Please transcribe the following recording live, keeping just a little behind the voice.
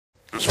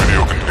This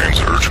video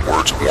contains urgent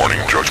words of warning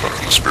and judgment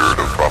from the spirit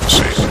of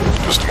prophecy,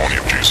 testimony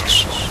of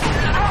Jesus.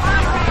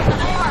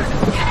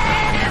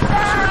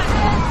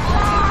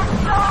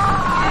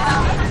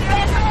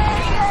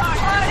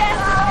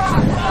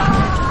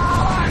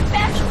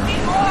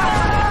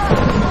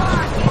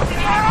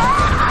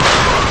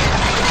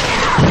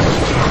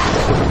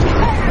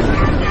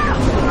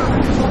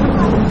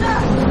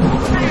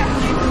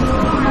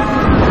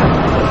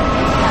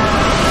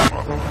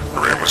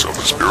 Of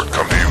the Spirit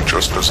come to you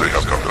just as they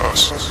have come to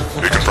us,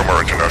 taken from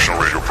our international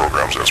radio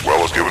programs as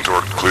well as given to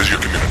our ecclesia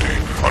community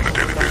on a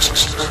daily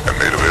basis, and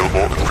made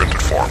available in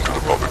printed form to the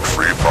public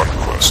free upon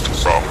request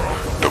from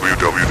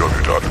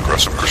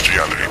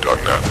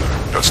www.aggressivechristianity.net.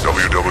 That's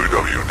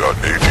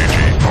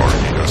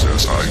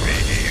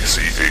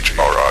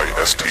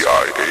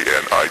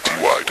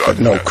www.aggressivechristianity.net. But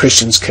no,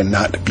 Christians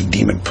cannot be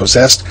demon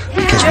possessed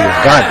because we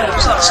are God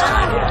possessed.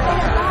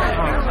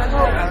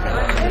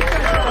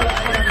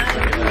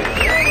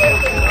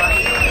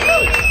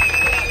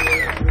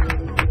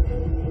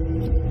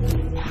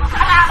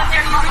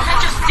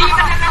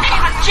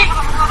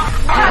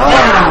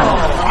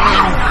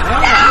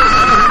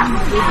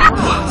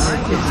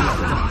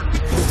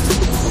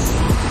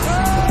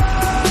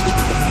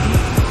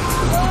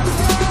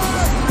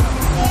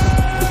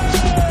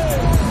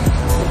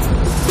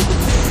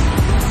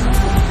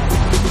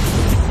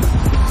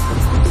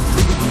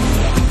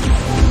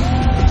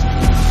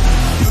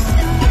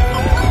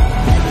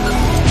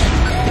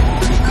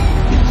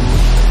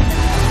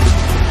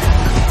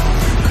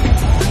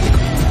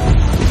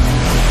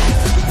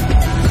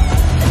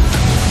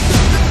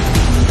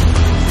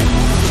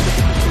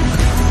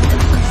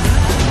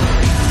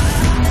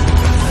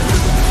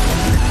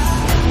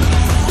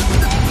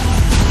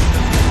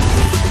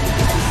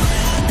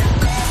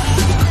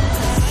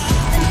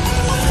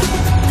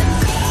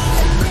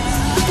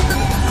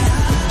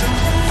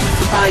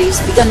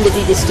 Begun to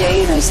be this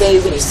day, and I say,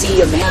 when you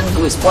see a man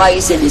who is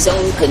wise in his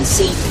own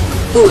conceit,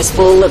 who is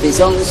full of his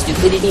own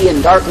stupidity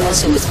and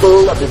darkness, who is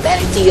full of the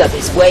vanity of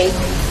his way,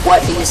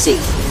 what do you see?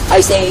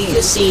 I say,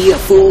 you see a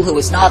fool who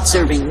is not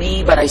serving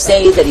me, but I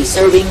say that he's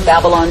serving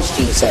Babylon's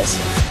Jesus.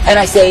 And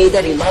I say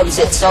that he loves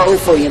it so,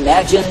 for he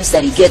imagines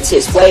that he gets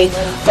his way,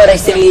 but I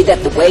say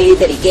that the way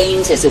that he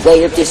gains is a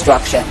way of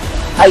destruction.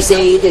 I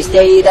say this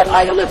day that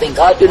I, the living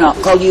God, do not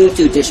call you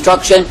to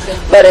destruction,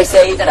 but I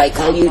say that I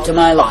call you to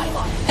my life.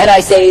 And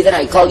I say that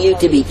I call you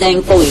to be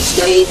thankful each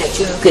day that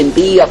you can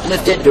be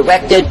uplifted,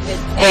 directed,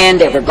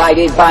 and ever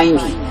guided by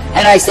me.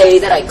 And I say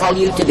that I call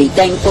you to be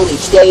thankful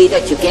each day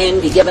that you can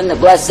be given the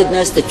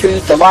blessedness, the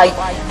truth, the light,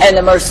 and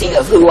the mercy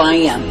of who I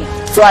am.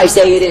 For I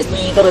say it is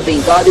me, the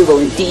living God, who will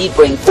indeed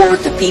bring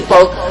forth the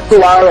people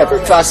who are ever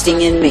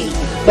trusting in me.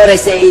 But I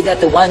say that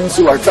the ones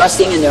who are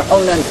trusting in their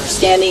own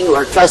understanding, who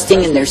are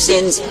trusting in their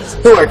sins,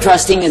 who are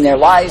trusting in their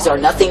lives, are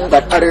nothing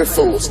but utter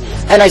fools.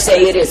 And I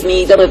say it is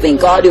me, the living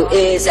God, who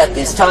is at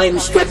this time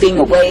stripping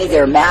away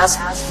their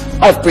mask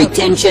of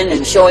pretension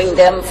and showing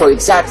them for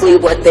exactly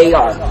what they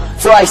are.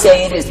 For I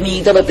say it is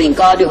me, the living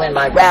God, who in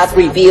my wrath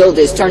revealed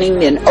is turning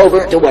men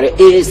over to what it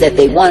is that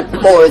they want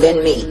more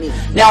than me.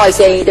 Now I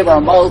say there are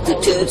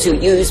multitudes who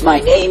use my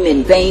name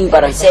in vain,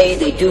 but I say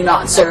they do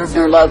not serve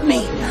nor love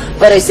me.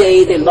 But I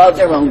say they love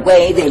their own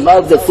way, they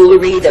love the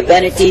foolery, the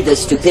vanity, the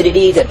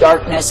stupidity, the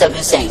darkness of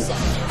the saints.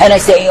 And I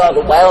say all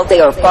the while they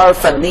are far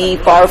from me,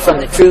 far from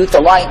the truth,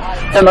 the light,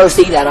 the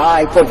mercy that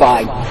I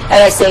provide. And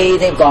I say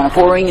they've gone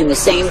whoring, and the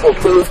same will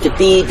prove to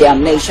be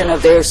damnation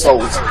of their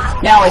souls.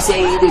 Now I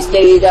say this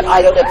day that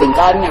I, the living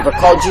God, never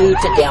called you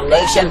to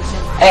damnation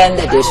and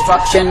the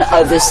destruction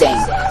of the same.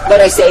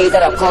 But I say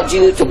that I've called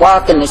you to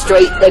walk in the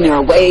straight and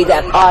narrow way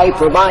that I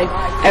provide,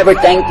 ever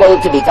thankful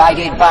to be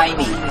guided by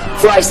me.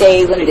 For I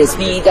say, when it is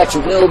me that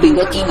you will be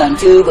looking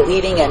unto,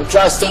 believing and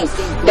trusting,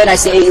 then I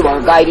say you are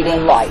guided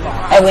in light.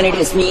 And when it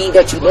is me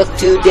that you look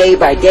to day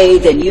by day,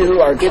 then you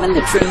are given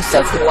the truth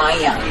of who I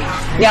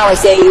am. Now I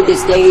say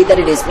this day that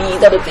it is me,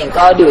 the living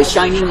God, who is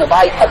shining the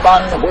light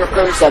upon the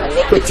workers of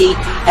iniquity,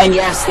 and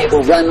yes, they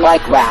will run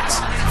like rats.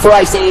 For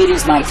I say it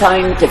is my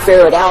time to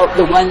ferret out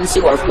the ones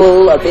who are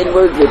full of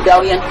inward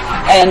rebellion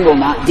and will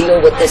not deal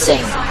with the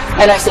same.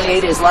 And I say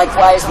it is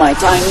likewise my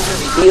time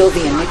to reveal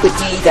the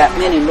iniquity that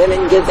men and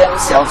women give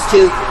themselves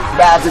to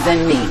rather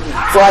than me.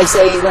 For I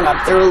say when I'm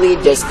thoroughly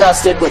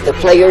disgusted with the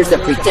players, the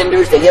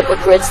pretenders, the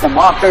hypocrites, the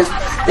mockers,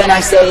 then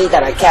I say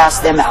that I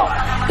cast them out.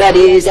 That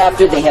is,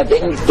 after they have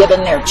been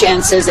given their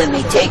chances and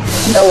they take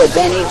no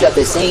advantage of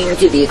the same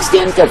to the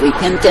extent of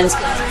repentance,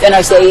 then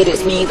I say it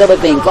is me, the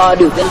living God,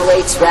 who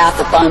ventilates wrath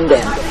upon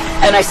them.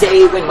 And I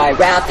say, when my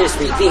wrath is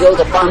revealed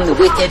upon the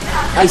wicked,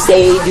 I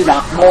say, do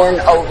not mourn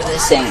over the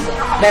same.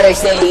 But I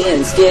say,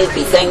 instead,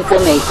 be thankful,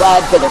 make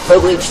glad for the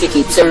privilege to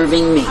keep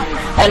serving me.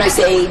 And I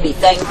say, be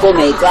thankful,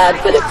 make glad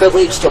for the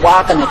privilege to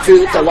walk in the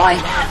truth, the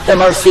light, the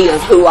mercy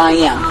of who I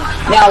am.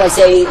 Now I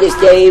say, this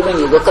day, when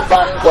you look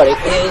upon what it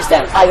is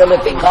that I, the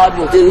living God,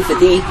 will do for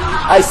thee,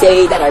 I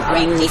say that I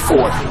bring thee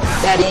forth.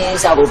 That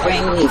is, I will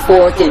bring thee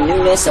forth in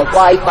newness of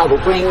life. I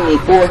will bring thee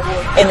forth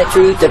in the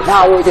truth, the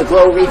power, the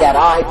glory that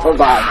I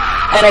provide.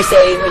 And I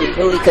say, when you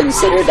really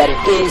consider that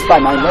it is by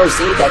my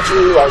mercy that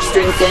you are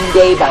strengthened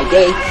day by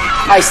day,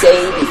 I say,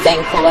 be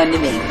thankful unto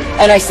me.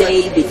 And I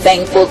say, be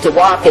thankful to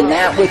walk in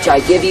that which I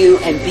give you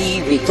and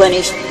be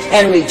replenished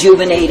and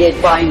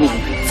rejuvenated by me.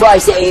 For I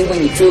say,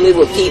 when you truly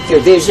will keep your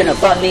vision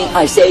upon me,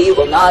 I say you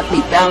will not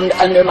be bound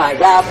under my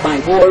wrath, my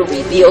war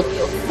revealed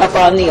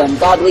upon the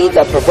ungodly,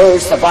 the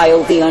perverse, the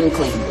vile, the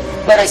unclean.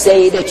 But I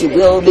say that you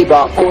will be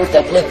brought forth,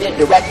 uplifted,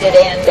 directed,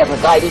 and ever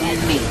guided in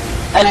me.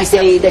 And I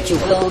say that you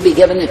will be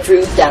given the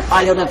truth that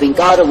I, the living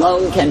God,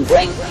 alone can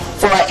bring,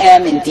 for I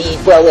am indeed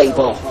well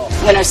able.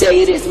 And I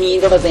say it is me,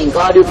 the living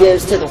God, who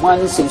gives to the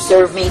ones who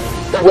serve me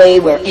the way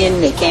wherein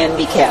they can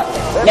be kept.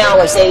 Now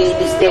I say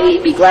this day,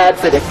 be glad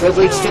for the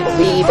privilege to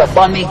believe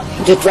upon me,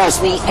 to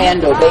trust me,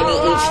 and obey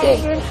me each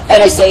day.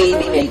 And I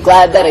say, be made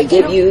glad that I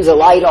give you the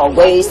light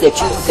always, that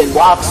you can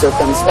walk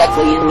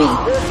circumspectly in me.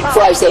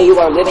 For I say you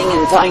are living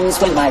in times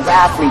when my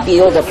wrath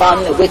revealed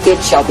upon the wicked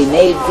shall be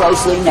made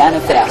grossly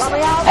manifest.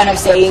 And I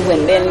say,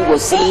 when men will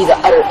see the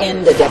utter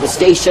end, the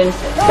devastation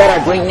that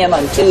I bring them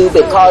unto,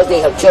 because they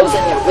have chosen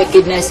their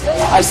wickedness,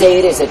 I say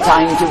it is a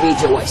time to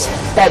rejoice.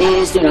 That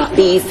is, do not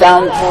be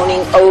found mourning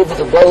over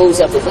the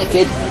woes of the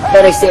wicked,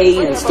 but I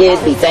say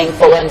instead, be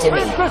thankful unto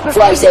me.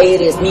 For I say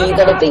it is me,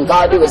 the living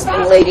God, who is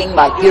mutilating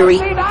my fury,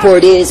 for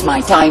it is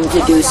my time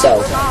to do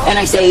so. And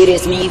I say it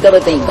is me, the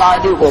living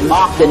God, who will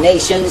mock the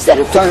nations that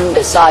have turned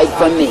aside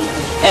from me.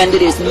 And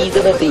it is me,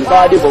 the living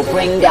God, who will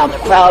bring down the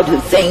proud who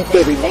think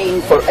they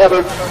remain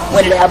forever,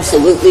 when it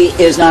absolutely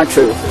is not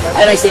true.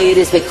 And I say it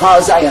is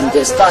because I am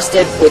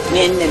disgusted with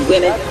men and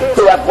women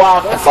who have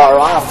walked afar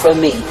off from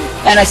me.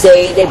 And I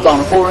say they've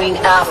gone whoring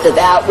after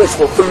that which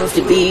will prove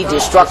to be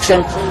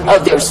destruction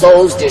of their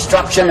souls,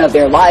 destruction of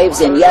their lives,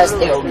 and yes,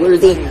 they are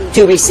worthy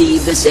to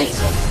receive the same.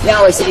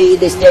 Now I say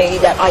this day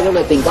that I, the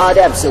living God,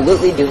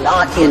 absolutely do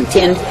not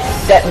intend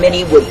that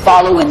many would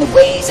follow in the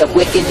ways of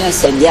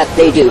wickedness, and yet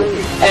they do.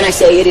 And I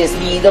say it is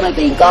me, the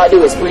living God,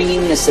 who is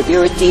bringing the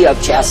severity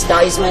of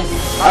chastisement,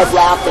 of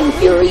wrath and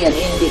fury and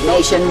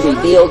indignation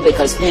revealed,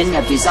 because men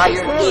have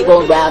desired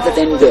evil rather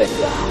than good.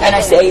 And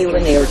I say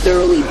when they are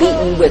thoroughly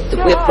beaten with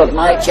the whip of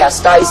my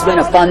chastisement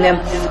upon them,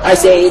 I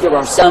say there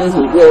are some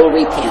who will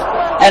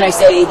repent. And I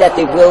say that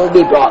they will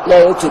be brought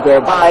low to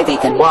whereby they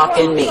can walk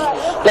in me.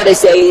 But I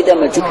say the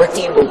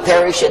majority will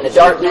perish in the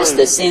darkness,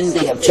 the sin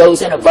they have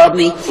chosen above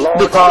me,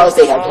 because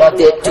they have loved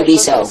it to be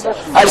so.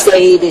 I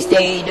say this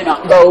day, do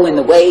not go in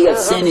the way of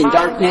sin and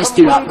darkness,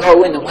 do not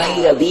go in the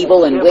way of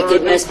evil and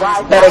wickedness,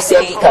 but I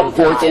say, come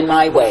forth in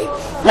my way.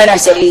 And I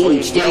say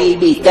each day,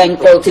 be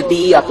thankful to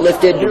be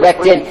uplifted,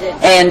 directed,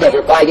 and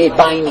ever guided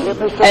by me.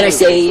 And I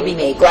say, be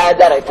made glad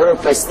that I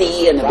purpose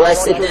thee in the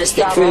blessedness,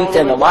 the truth,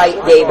 and the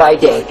light day by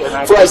day.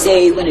 For I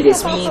say, when it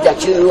is me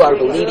that you are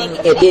believing,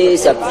 it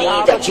is of me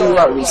that you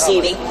are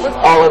receiving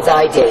all of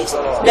thy days.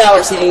 Now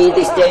I say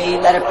this day,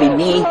 let it be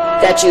me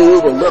that you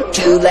will look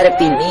to, let it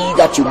be me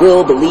that you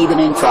will believe in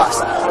and trust.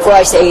 For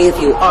I say, if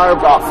you are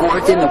brought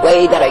forth in the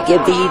way that I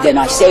give thee, then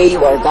I say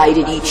you are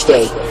guided each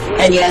day.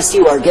 And yes,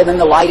 you are given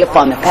the light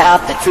upon the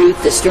path, the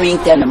truth, the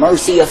strength, and the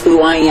mercy of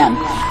who I am.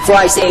 For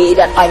I say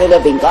that I, the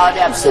living God,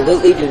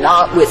 absolutely do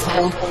not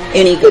withhold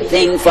any good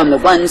thing from the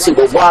ones who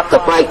will walk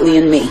uprightly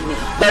in me.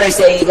 But I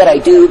say that I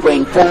do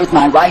bring forth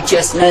my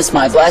righteousness,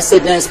 my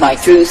blessedness, my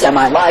truth, and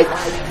my life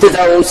to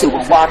those who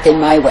will walk in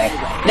my way.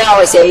 Now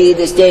I say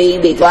this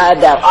day, be glad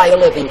that I, the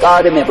living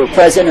God, am ever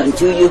present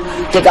unto you,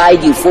 to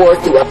guide you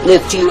forth, to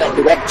uplift you, and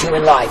direct you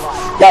in life.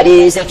 That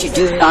is, that you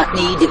do not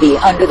need to be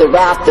under the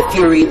wrath, the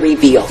fury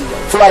revealed.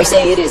 For I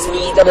say it is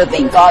me, the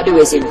living God, who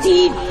is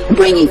indeed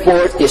bringing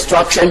forth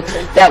destruction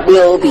that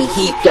will be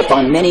heaped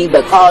upon many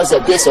because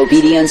of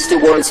disobedience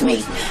towards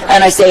me.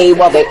 And I say,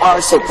 while they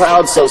are so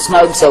proud, so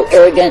smug, so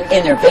arrogant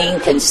in their vain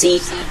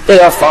conceit, they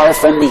are far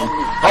from me.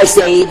 I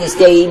say this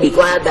day, be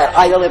glad that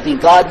I, the living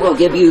God, will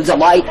give you the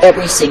light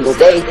every single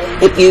day,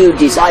 if you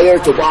desire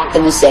to walk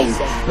in the same.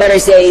 But I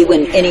say,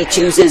 when any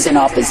chooses an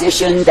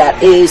opposition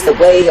that is the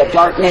way of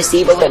darkness,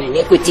 evil, and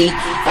iniquity,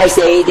 I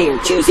say they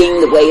are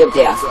choosing the way of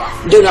death.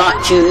 Do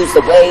not choose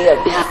the way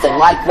of death and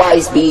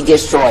likewise be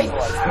destroyed.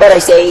 But I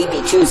say,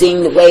 be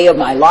choosing the way of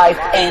my life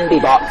and be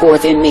brought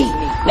forth in me.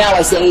 Now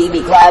I say, be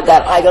glad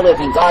that I, the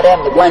living God,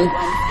 am the one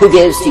who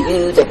gives to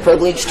you the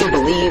privilege to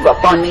believe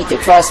upon me, to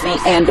trust me,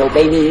 and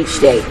obey me each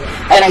day.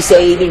 And I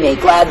say, be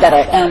made glad that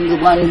I am the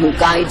one who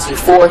guides you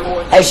forth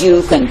as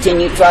you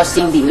continue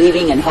trusting,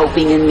 believing, and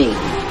hoping in me.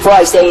 For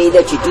I say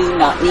that you do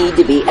not need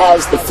to be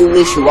as the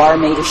foolish who are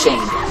made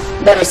ashamed.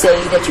 But I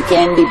say that you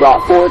can be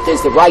brought forth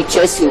as the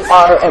righteous who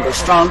are ever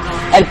strong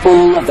and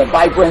full of the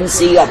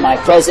vibrancy of my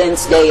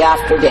presence day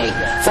after day.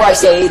 For I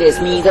say it is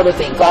me, the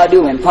living God,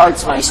 who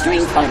imparts my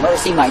strength, my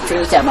mercy, my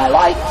truth, and my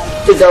life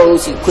to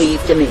those who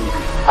cleave to me.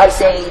 I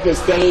say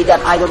this day that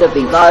I, the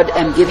living God,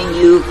 am giving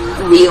you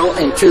real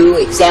and true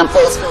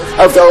examples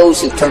of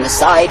those who turn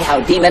aside,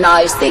 how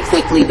demonized they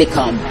quickly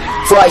become.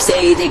 For I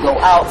say they go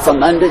out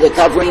from under the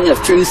covering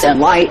of truth and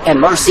light and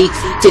mercy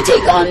to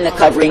take on the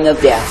covering of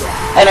death.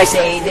 And I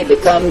say they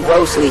become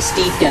grossly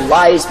steeped in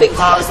lies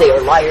because they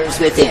are liars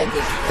within.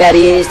 That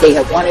is, they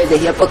have wanted the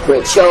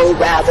hypocrite show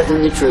rather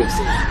than the truth.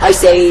 I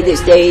say this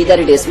day that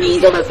it is me,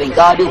 the living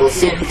God, who will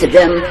send to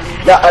them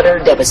the utter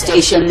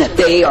devastation that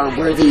they are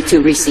worthy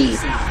to receive.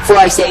 For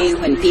I say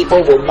when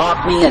people will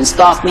mock me and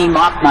scoff me,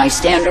 mock my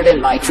standard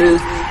and my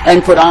truth,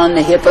 and put on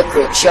the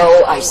hypocrite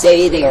show, I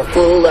say they are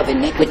full of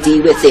iniquity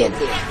within.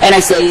 And I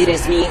say it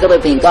is me, the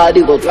living God,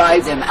 who will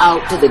drive them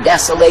out to the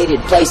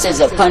desolated places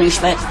of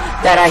punishment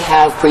that I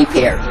have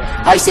prepared.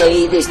 I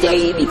say this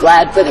day, be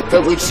glad for the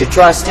privilege to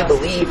trust, to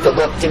believe, to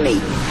look to me.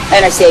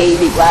 And I say,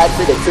 be glad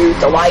for the truth,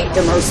 the light,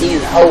 the mercy,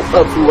 and the hope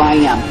of who I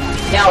am.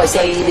 Now I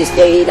say this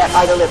day that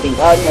I, the living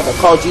God, never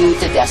called you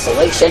to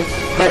desolation,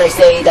 but I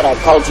say that I've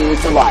called you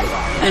to life.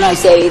 And I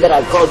say that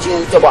I've called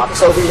you to walk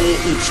soberly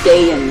each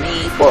day in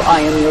me, for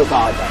I am your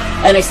God.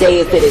 And I say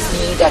if it is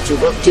me that you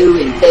look to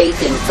in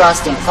faith, in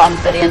trust, and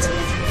confidence,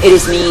 it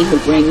is me who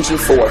brings you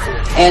forth.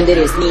 And it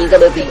is me, the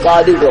living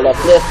God, who will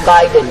uplift,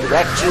 guide, and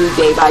direct you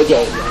day by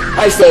day.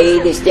 I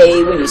say this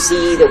day when you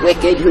see the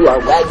wicked who are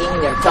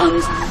wagging their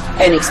tongues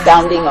and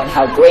expounding on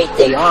how great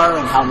they are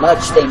and how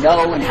much they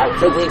know and how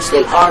privileged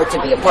they are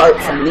to be apart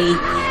from me,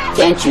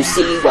 can't you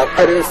see what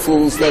utter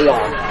fools they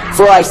are?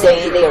 For I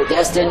say they are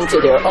destined to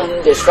their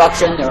own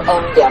destruction, their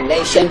own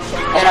damnation,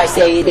 and I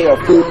say they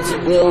are fools who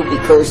will be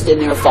cursed in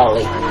their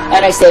folly.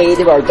 And I say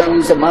there are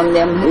those among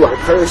them who are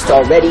cursed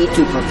already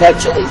to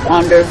perpetually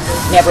wander,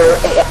 never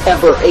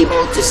ever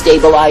able to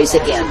stabilize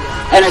again.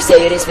 And I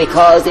say it is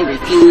because they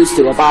refuse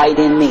to abide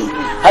in me.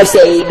 I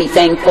say be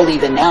thankful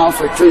even now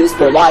for truth,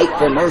 for light,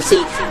 for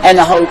mercy, and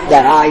the hope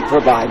that I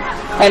provide.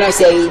 And I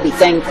say be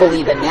thankful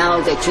even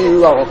now that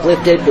you are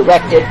uplifted,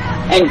 directed,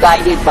 and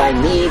guided by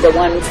me, the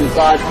one true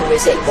God who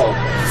is able.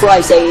 For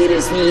I say it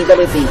is me, the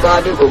living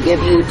God, who will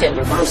give you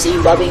tender mercy,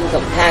 loving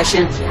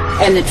compassion,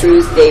 and the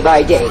truth day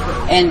by day.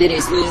 And it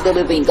is me, the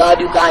living God,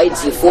 who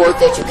guides you forth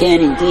that you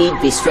can indeed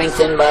be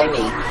strengthened by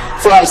me.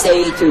 For I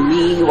say through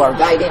me you are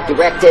guided,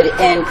 directed,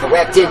 and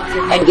corrected,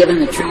 and given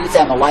the truth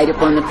and the light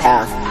upon the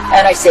path.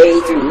 And I say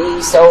through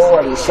me so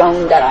are you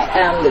shown that I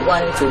am the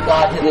one true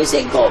God who is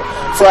able.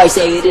 For I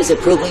say it is a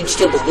privilege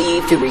to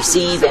believe, to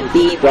receive, and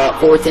be brought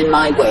forth in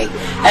my way.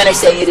 And I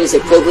say it is a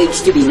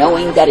privilege to be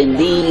knowing that in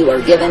me you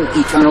are given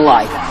eternal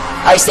life.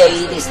 I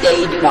say this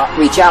day do not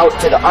reach out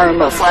to the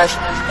arm of flesh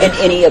in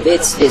any of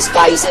its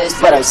disguises,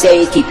 but I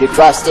say keep your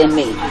trust in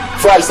me.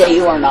 For I say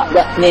you are not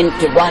meant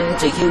to run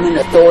to human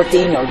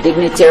authority nor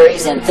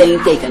dignitaries and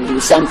think they can do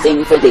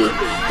something for thee.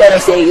 But I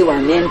say you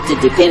are meant to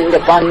depend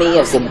upon me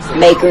as the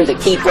maker, the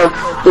keeper,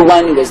 the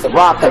one who is the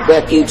rock of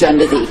refuge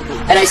unto thee.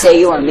 And I say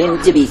you are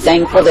meant to be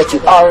thankful that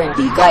you are and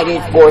be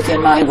guided forth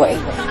in my way.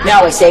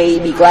 Now I say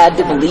be glad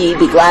to believe,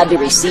 be glad to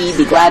receive,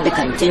 be glad to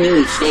continue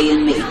each day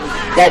in me.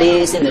 That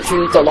is, in the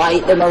truth, the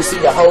light, the mercy,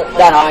 the hope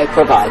that I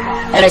provide.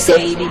 And I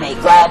say be made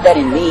glad that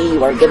in me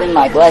you are given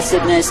my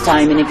blessedness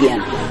time and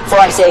again. For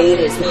I say it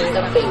is me,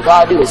 the living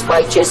God, who is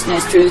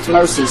righteousness, truth,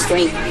 mercy,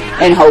 strength,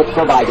 and hope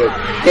provided.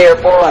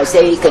 Therefore I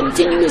say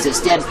continue as a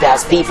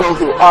steadfast people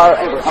who are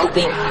ever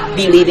hoping,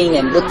 believing,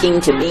 and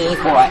looking to me,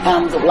 for I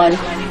am the one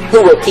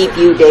who will keep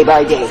you day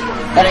by day.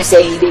 And I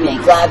say be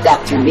made glad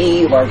that through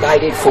me you are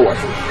guided forth.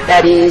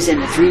 That is,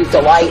 in the truth,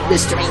 the light, the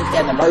strength,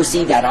 and the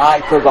mercy that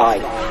I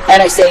provide. And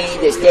I say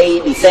this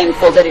day be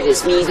thankful that it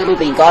is me, the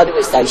living God, who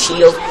is thy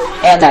shield,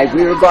 and thy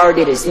rear guard.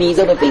 It is me,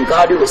 the living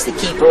God, who is the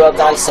keeper of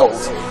thy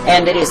souls.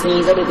 And it is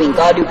me, the living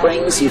God, who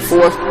brings you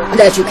forth,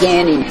 that you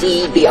can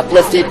indeed be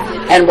uplifted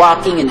and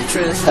walking in the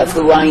truth of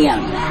who I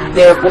am.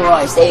 Therefore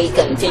I say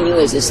continue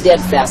as a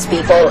steadfast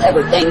people,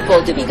 ever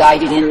thankful to be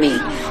guided in me.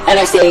 And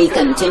I say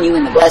continue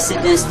in the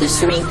blessedness, the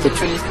strength, the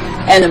truth,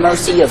 and the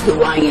mercy of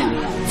who I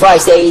am. For I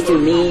say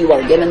through me you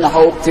are given the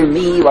hope, through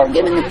me you are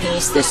given the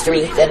peace, the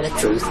strength, and the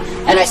truth.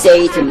 And I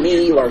say through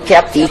me you are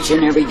kept each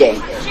and every day.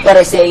 But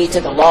I say to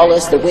the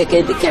lawless, the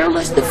wicked, the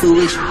careless, the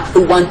foolish,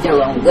 who want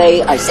their own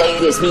way, I say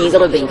it is me, the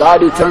living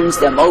God, who turns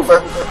them over,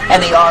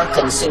 and they are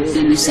consumed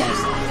in the same.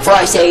 For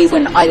I say,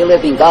 when I, the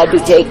living God, do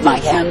take my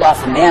hand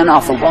off a man,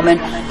 off a woman,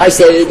 I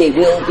say they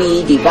will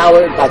be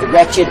devoured by the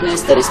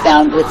wretchedness that is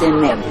found within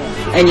them.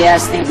 And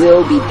yes, they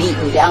will be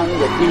beaten down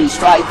with many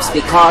stripes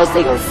because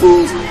they are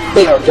fools,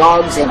 they are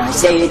dogs, and I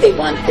say they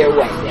want their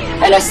way.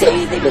 And I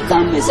say they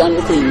become as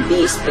unclean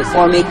beasts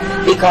before me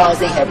because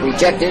they have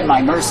rejected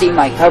my mercy,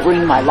 my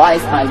covering, my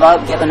life, my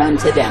love given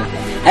unto them.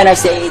 And I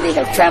say they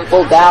have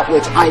trampled that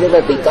which I, the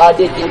living God,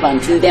 did give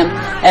unto them.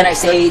 And I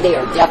say they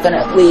are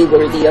definitely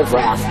worthy of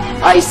wrath.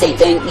 I say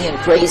thank me and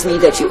praise me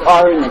that you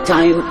are in the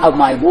time of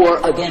my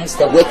war against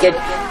the wicked,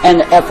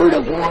 and the effort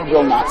of war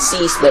will not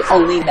cease, but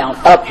only mount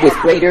up with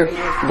greater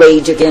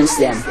rage against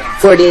them.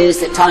 For it is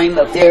the time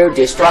of their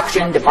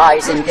destruction,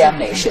 demise, and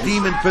damnation.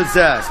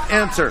 Demon-possessed.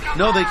 Answer,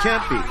 no, they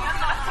can't be.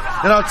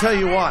 And I'll tell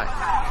you why.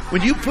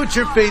 When you put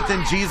your faith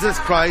in Jesus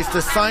Christ,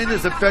 a sign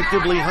is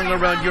effectively hung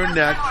around your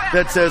neck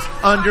that says,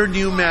 under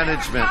new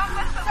management.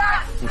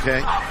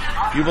 Okay?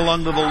 You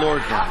belong to the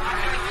Lord now.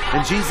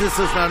 And Jesus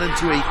is not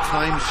into a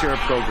timeshare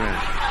program.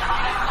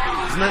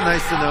 Isn't that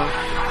nice to know?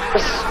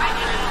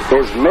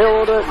 Is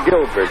Milda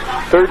Gilbert,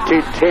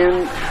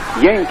 3010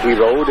 Yankee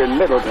Road in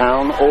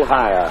Middletown,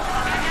 Ohio.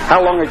 How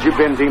long had you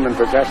been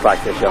demon-possessed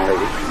like this, young lady?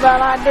 Well,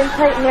 I've been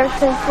taken here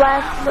since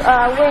last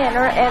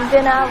winter, and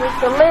then I was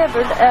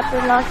delivered up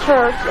in our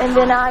church, and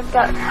then I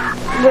got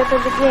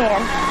withered again.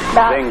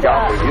 Then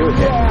God with you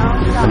again.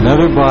 Yeah.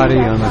 Another body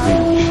on the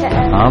beach.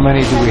 How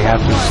many do we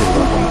have to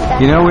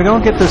see? You know, we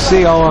don't get to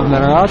see all of them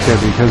that are out there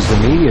because the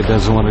media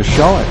doesn't want to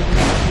show it.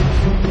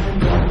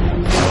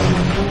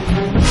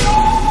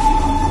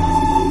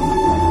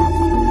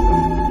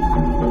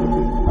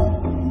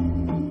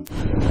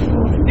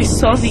 I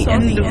saw the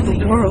end of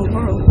the world.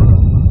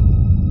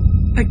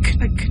 I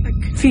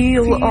could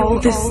feel all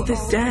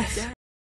this death.